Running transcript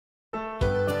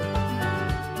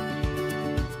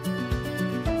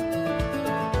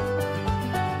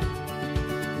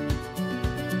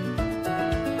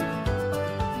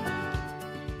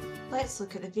let's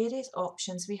look at the various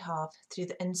options we have through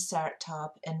the Insert tab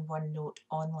in OneNote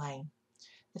Online.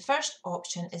 The first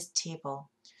option is Table.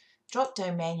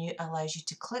 Drop-down menu allows you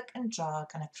to click and drag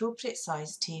an appropriate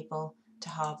size table to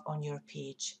have on your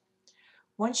page.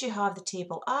 Once you have the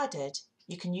table added,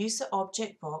 you can use the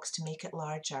object box to make it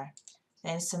larger.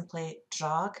 Then simply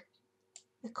drag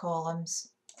the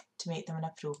columns to make them an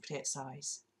appropriate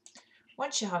size.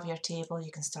 Once you have your table,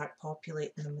 you can start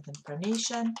populating them with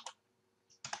information.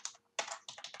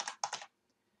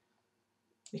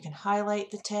 We can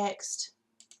highlight the text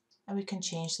and we can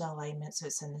change the alignment so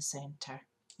it's in the centre.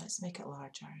 Let's make it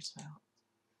larger as well.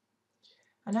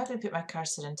 I'm now going to put my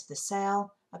cursor into the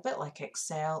cell, a bit like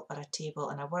Excel or a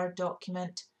table in a Word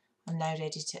document. I'm now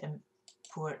ready to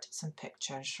import some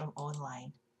pictures from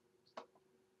online.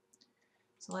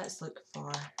 So let's look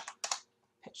for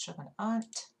a picture of an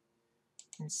ant,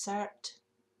 insert.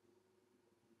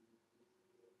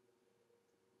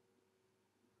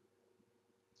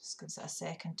 Just gives it a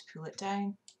second to pull it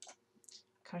down.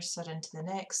 Cursor into the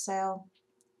next cell.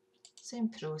 Same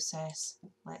process.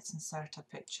 Let's insert a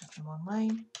picture from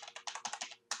online.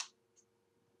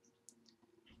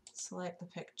 Select the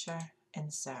picture,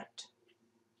 insert.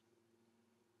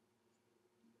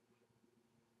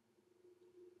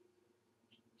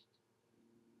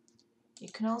 You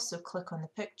can also click on the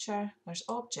picture. There's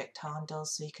object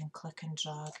handles so you can click and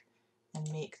drag and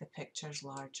make the pictures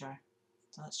larger.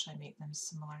 So let's try and make them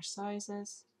similar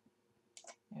sizes.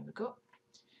 There we go.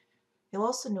 You'll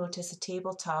also notice the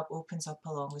Table tab opens up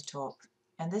along the top,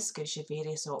 and this gives you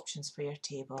various options for your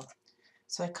table.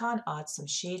 So I can add some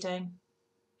shading.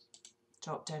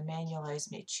 Drop down menu allows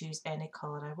me to choose any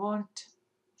colour I want.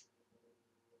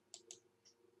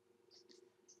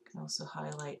 I can also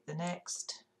highlight the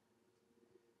next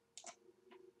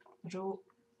row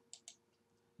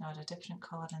and add a different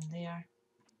colour in there.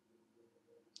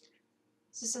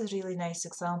 This is a really nice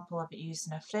example of it used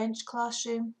in a French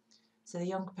classroom. So the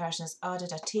young person has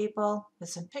added a table with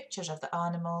some pictures of the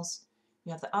animals.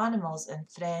 We have the animals in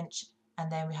French,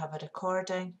 and then we have a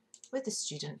recording with the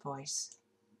student voice.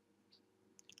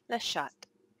 This shot.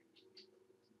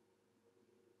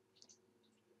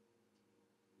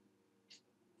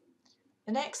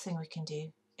 The next thing we can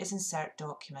do is insert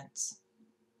documents.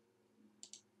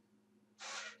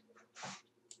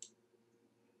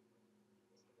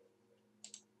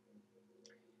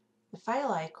 The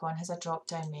file icon has a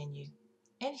drop-down menu.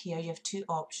 In here you have two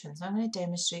options. I'm going to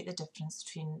demonstrate the difference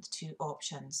between the two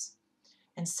options.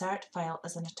 Insert file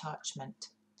as an attachment.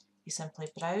 You simply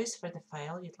browse for the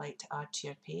file you'd like to add to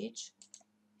your page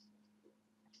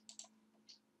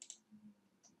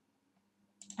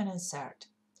and insert.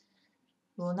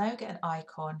 You will now get an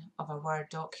icon of a Word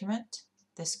document.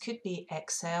 This could be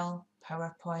Excel,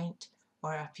 PowerPoint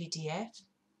or a PDF.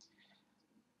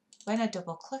 When I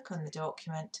double click on the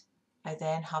document, I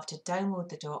then have to download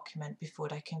the document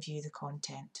before I can view the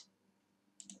content.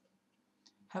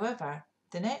 However,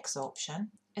 the next option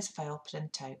is File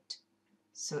Printout.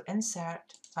 So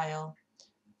insert File,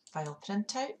 File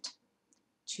Printout,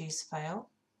 choose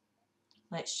File.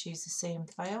 Let's choose the same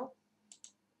file.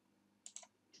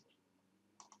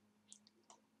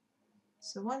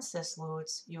 So once this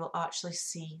loads, you will actually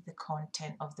see the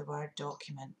content of the Word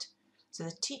document. So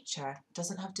the teacher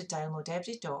doesn't have to download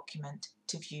every document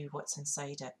to view what's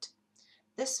inside it.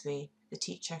 This way, the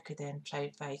teacher could then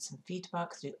provide some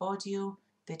feedback through audio,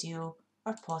 video,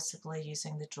 or possibly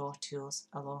using the draw tools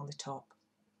along the top.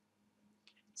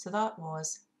 So that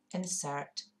was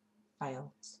Insert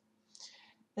Files.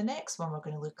 The next one we're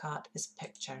going to look at is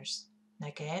Pictures. And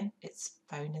again, it's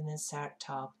found in the Insert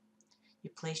tab. You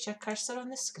place your cursor on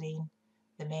the screen,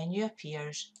 the menu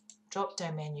appears,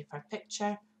 drop-down menu for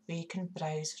picture, where you can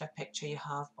browse for a picture you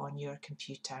have on your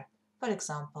computer. For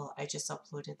example, I just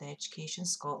uploaded the Education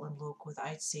Scotland logo that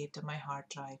I'd saved on my hard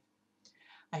drive.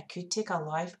 I could take a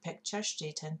live picture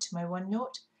straight into my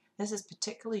OneNote. This is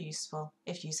particularly useful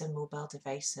if using mobile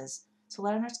devices, so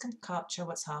learners can capture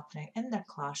what's happening in their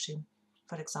classroom,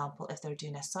 for example if they're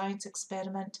doing a science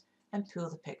experiment, and pull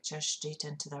the picture straight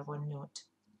into their OneNote.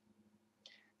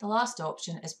 The last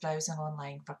option is browsing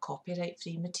online for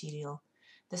copyright-free material.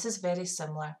 This is very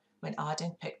similar when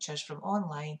adding pictures from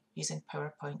online using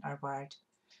PowerPoint or Word.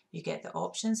 You get the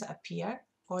options that appear,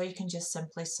 or you can just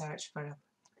simply search for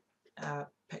a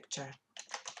picture.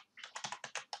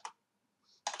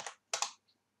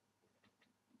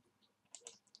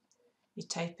 You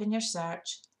type in your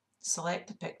search, select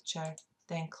the picture,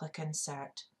 then click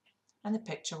Insert, and the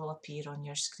picture will appear on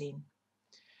your screen.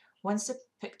 Once the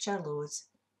picture loads,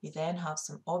 you then have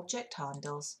some object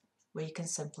handles where you can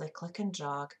simply click and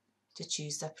drag to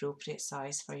choose the appropriate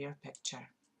size for your picture.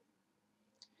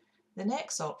 The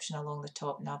next option along the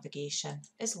top navigation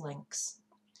is links.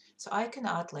 So I can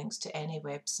add links to any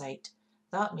website.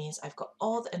 That means I've got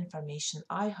all the information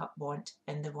I want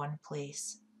in the one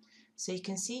place. So you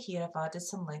can see here I've added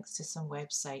some links to some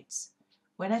websites.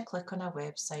 When I click on a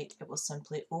website, it will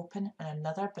simply open in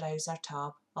another browser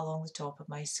tab along the top of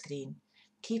my screen,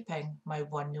 keeping my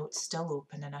OneNote still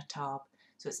open in a tab,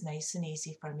 so it's nice and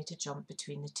easy for me to jump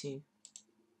between the two.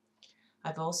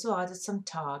 I've also added some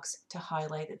tags to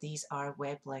highlight that these are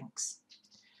web links.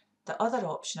 The other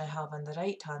option I have on the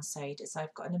right hand side is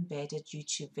I've got an embedded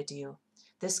YouTube video.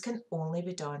 This can only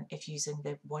be done if using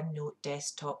the OneNote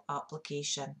desktop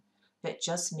application, but it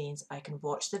just means I can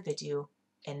watch the video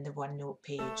in the OneNote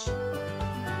page.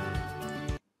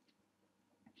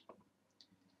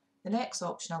 The next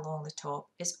option along the top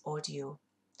is audio.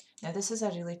 Now this is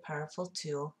a really powerful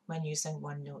tool when using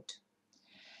OneNote.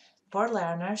 For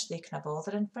learners, they can have all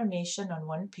their information on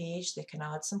one page, they can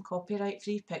add some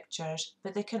copyright-free pictures,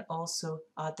 but they can also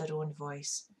add their own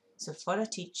voice. So for a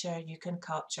teacher, you can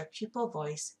capture pupil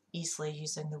voice easily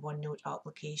using the OneNote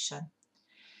application.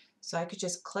 So I could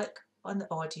just click on the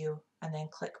audio and then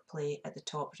click play at the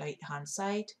top right-hand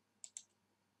side.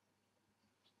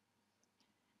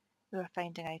 We were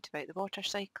finding out about the water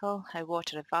cycle, how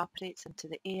water evaporates into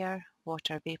the air,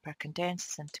 water vapour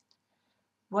condenses into...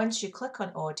 Once you click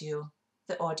on audio,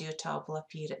 the audio tab will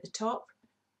appear at the top,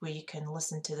 where you can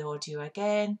listen to the audio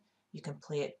again, you can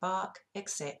play it back,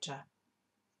 etc.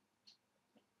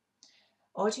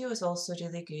 Audio is also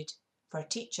really good for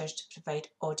teachers to provide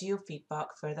audio feedback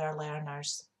for their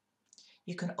learners.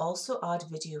 You can also add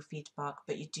video feedback,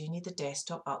 but you do need the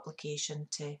desktop application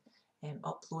to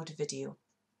upload video.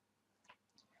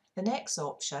 The next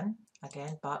option,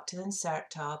 again back to the Insert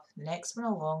tab, the next one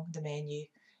along the menu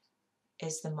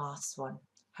is the Maths one.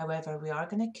 However, we are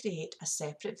going to create a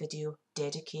separate video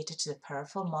dedicated to the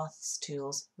powerful maths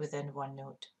tools within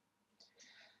OneNote.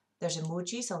 There's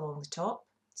emojis along the top,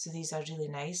 so these are really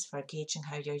nice for gauging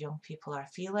how your young people are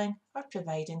feeling or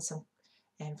providing some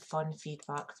fun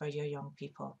feedback for your young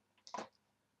people.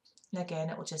 And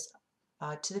again, it will just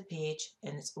add to the page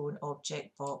in its own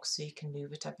object box so you can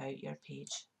move it about your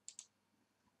page.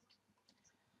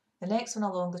 The next one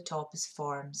along the top is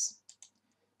Forms.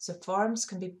 So forms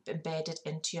can be embedded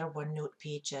into your OneNote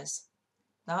pages.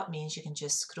 That means you can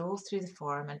just scroll through the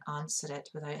form and answer it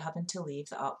without having to leave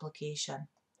the application.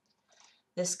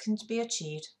 This can be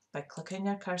achieved by clicking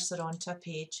your cursor onto a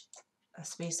page, a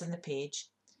space on the page.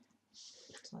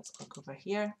 So let's click over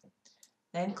here,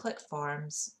 then click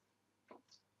Forms.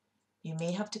 You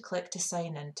may have to click to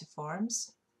sign in to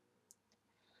Forms.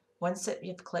 Once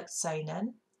you've clicked Sign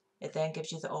In, it then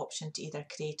gives you the option to either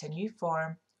create a new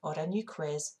form or a new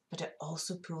quiz, but it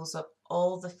also pulls up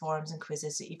all the forms and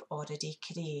quizzes that you've already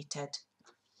created.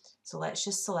 So let's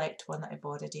just select one that I've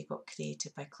already got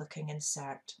created by clicking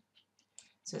Insert.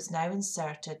 So it's now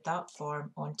inserted that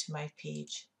form onto my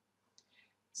page.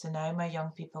 So now my young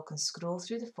people can scroll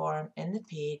through the form in the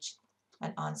page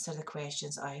and answer the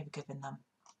questions I have given them.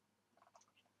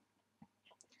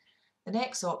 The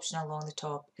next option along the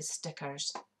top is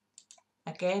stickers.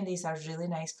 Again, these are really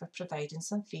nice for providing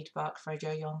some feedback for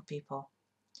your young people.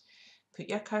 Put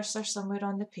your cursor somewhere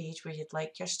on the page where you'd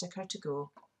like your sticker to go.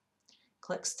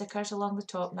 Click stickers along the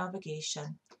top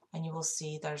navigation and you will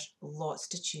see there's lots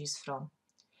to choose from.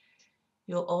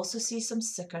 You'll also see some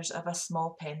stickers of a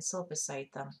small pencil beside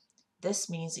them. This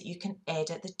means that you can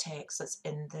edit the text that's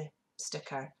in the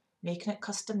sticker, making it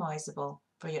customizable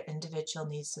for your individual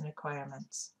needs and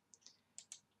requirements.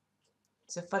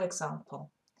 So for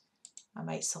example, I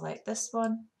might select this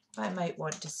one, but I might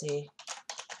want to say,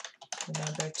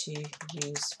 remember to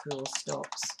use full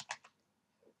stops.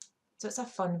 So it's a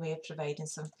fun way of providing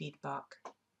some feedback.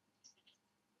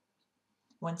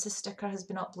 Once a sticker has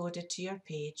been uploaded to your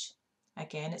page,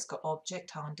 again it's got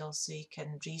object handles so you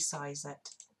can resize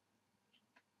it.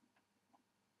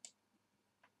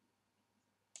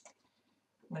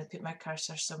 I'm going to put my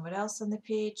cursor somewhere else on the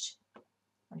page.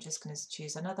 I'm just going to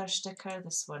choose another sticker.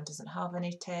 This one doesn't have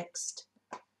any text.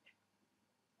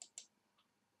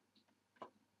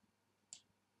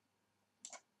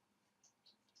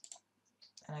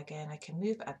 And again, I can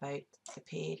move it about the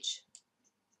page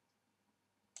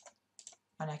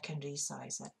and I can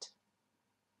resize it.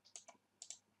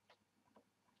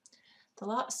 The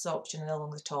last option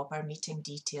along the top are meeting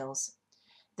details.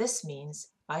 This means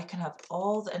I can have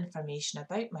all the information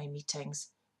about my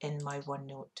meetings in my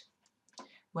OneNote.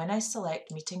 When I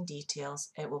select meeting details,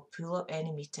 it will pull up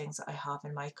any meetings that I have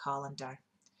in my calendar.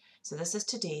 So this is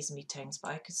today's meetings,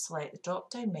 but I could select the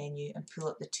drop-down menu and pull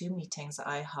up the 2 meetings that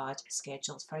I had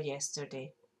scheduled for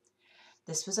yesterday.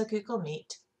 This was a Google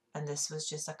Meet, and this was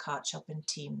just a catch-up in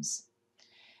Teams.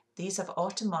 These have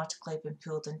automatically been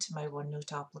pulled into my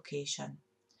OneNote application.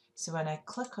 So when I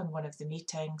click on one of the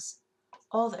meetings,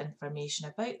 all the information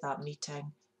about that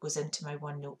meeting goes into my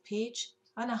OneNote page,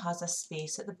 and it has a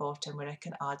space at the bottom where I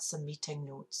can add some meeting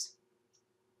notes.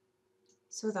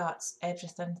 So that's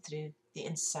everything through the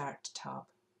Insert tab.